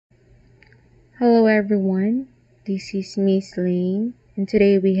Hello everyone, this is Miss Lane, and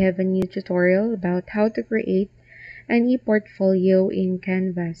today we have a new tutorial about how to create an ePortfolio in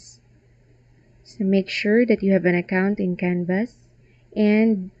Canvas. So make sure that you have an account in Canvas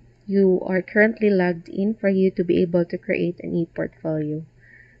and you are currently logged in for you to be able to create an ePortfolio.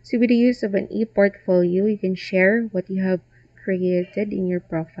 So with the use of an ePortfolio, you can share what you have created in your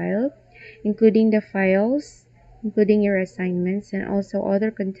profile, including the files, including your assignments, and also other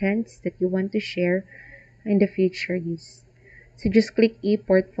contents that you want to share in the future use. So just click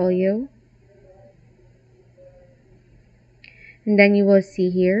ePortfolio, and then you will see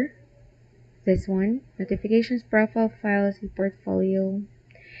here this one, notifications, profile, files, ePortfolio,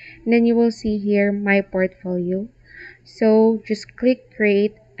 and then you will see here my portfolio. So just click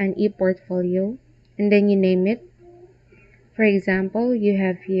create an ePortfolio, and then you name it. For example, you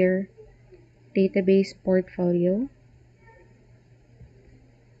have here database portfolio.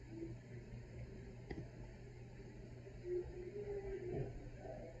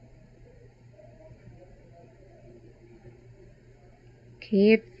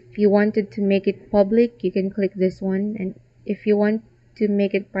 Okay, if you wanted to make it public, you can click this one, and if you want to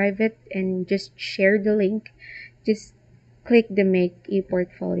make it private and just share the link, just click the make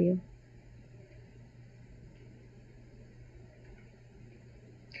ePortfolio.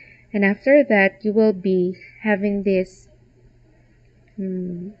 And after that, you will be having this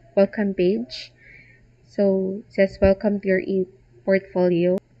welcome page. So it says welcome to your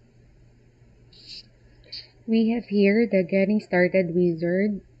ePortfolio. We have here the getting started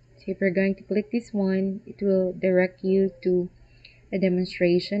wizard. So if you're going to click this one, it will direct you to a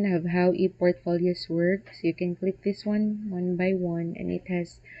demonstration of how ePortfolios work. So you can click this one by one, and it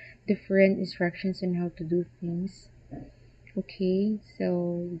has different instructions on how to do things. Okay,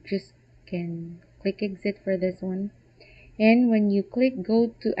 so just can click exit for this one. And when you click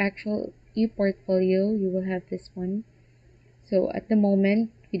go to actual ePortfolio, you will have this one. So at the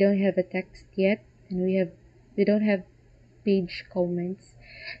moment, we don't have a text yet, and we don't have page comments.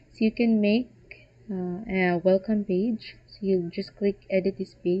 So you can make a welcome page. So you just click edit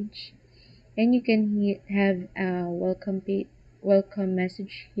this page, and you can have a welcome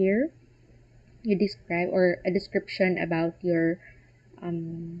message here. You describe or a description about your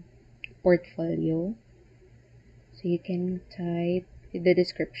portfolio. So you can type the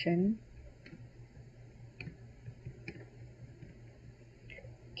description.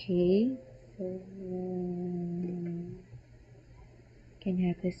 Okay, so can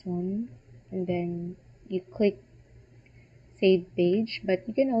have this one, and then you click save page, but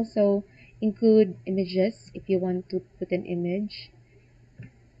you can also include images. If you want to put an image, you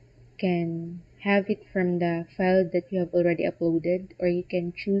can have it from the file that you have already uploaded, or you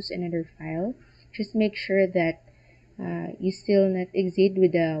can choose another file. Just make sure that you still not exceed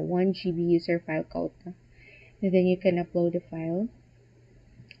with the 1 GB user file quota, and then you can upload the file.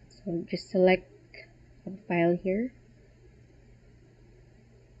 So just select a file here,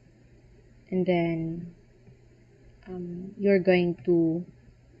 and then you're going to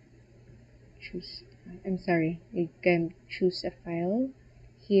choose, you can choose a file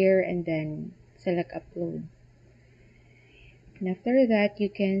here and then select upload. And after that, you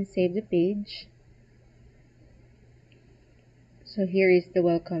can save the page. So here is the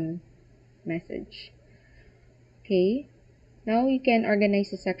welcome message. Okay, now you can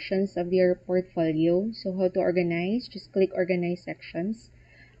organize the sections of your portfolio. So how to organize? Just click organize sections,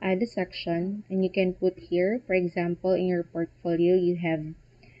 add a section, and you can put here, for example, in your portfolio you have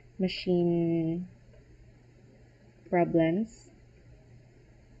machine problems.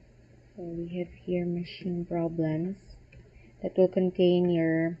 So we have here machine problems that will contain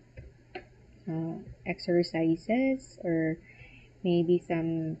your exercises or maybe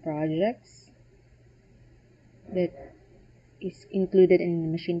some projects that is included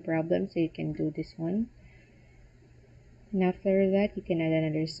in machine problem. So you can do this one, and after that you can add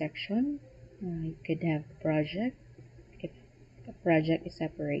another section. You could have project if a project is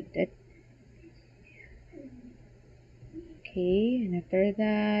separated. Okay, and after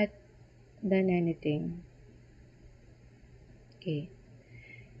that, done anything. Okay,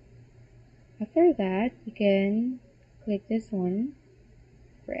 after that you can click this one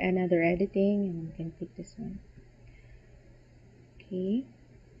for another editing, and you can click this one. Okay,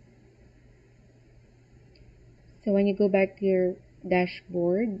 so when you go back to your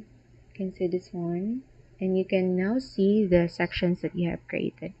dashboard, you can see this one, and you can now see the sections that you have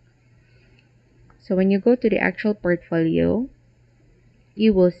created. So when you go to the actual portfolio,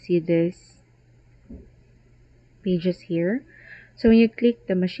 you will see this pages here. So when you click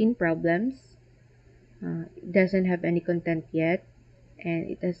the machine problems, it doesn't have any content yet, and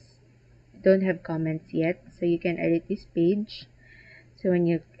don't have comments yet, so you can edit this page. So when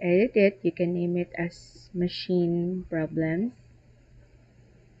you edit it, you can name it as machine problems.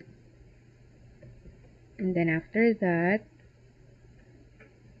 And then after that,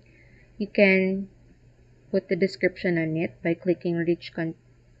 you can put the description on it by clicking rich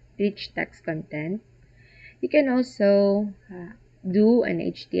text content. You can also do an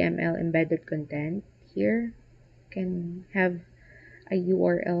HTML embedded content. Here, you can have a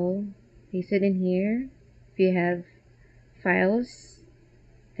URL pasted in here. If you have files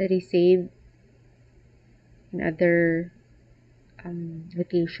that is saved in other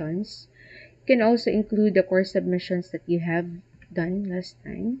locations, you can also include the course submissions that you have done last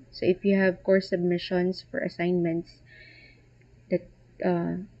time. So if you have course submissions for assignments that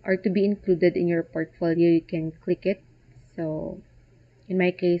are to be included in your portfolio, you can click it. So in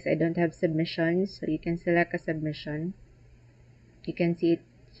my case, I don't have submissions, so you can select a submission. You can see it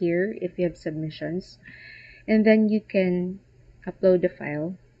here if you have submissions. And then you can upload the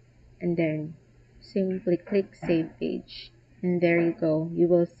file and then simply click Save Page. And there you go. You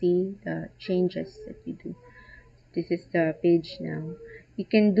will see the changes that you do. This is the page now. You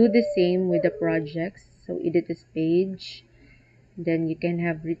can do the same with the projects. So edit this page. Then you can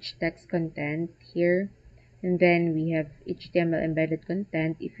have rich text content here. And then we have HTML embedded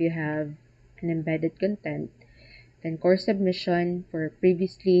content if you have an embedded content. Then course submission for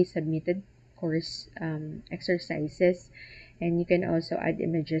previously submitted course exercises. And you can also add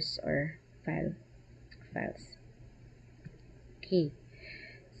images or files. Okay,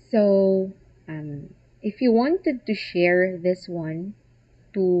 so if you wanted to share this one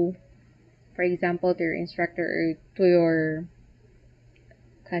to, for example, to your instructor or to your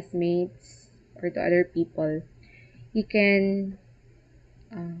classmates or to other people, you can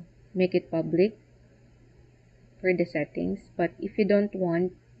make it public for the settings. But if you don't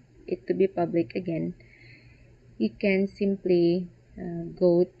want it to be public again, you can simply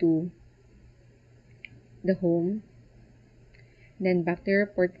go to the home, then back to your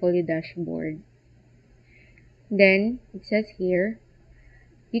portfolio dashboard. Then it says here,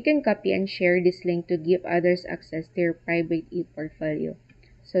 you can copy and share this link to give others access to your private ePortfolio.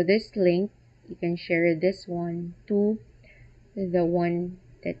 So this link, you can share this one to the one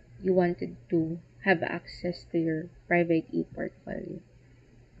that you wanted to have access to your private ePortfolio.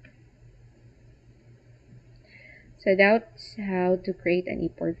 So that's how to create an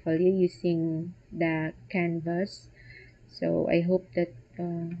ePortfolio using the Canvas. So I hope that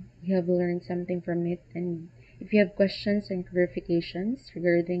you have learned something from it, and if you have questions and clarifications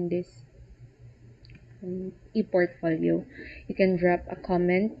regarding this ePortfolio, you can drop a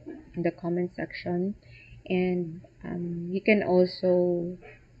comment in the comment section, and you can also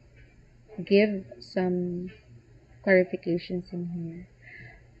give some clarifications in here.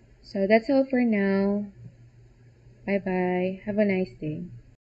 So that's all for now. Bye bye. Have a nice day.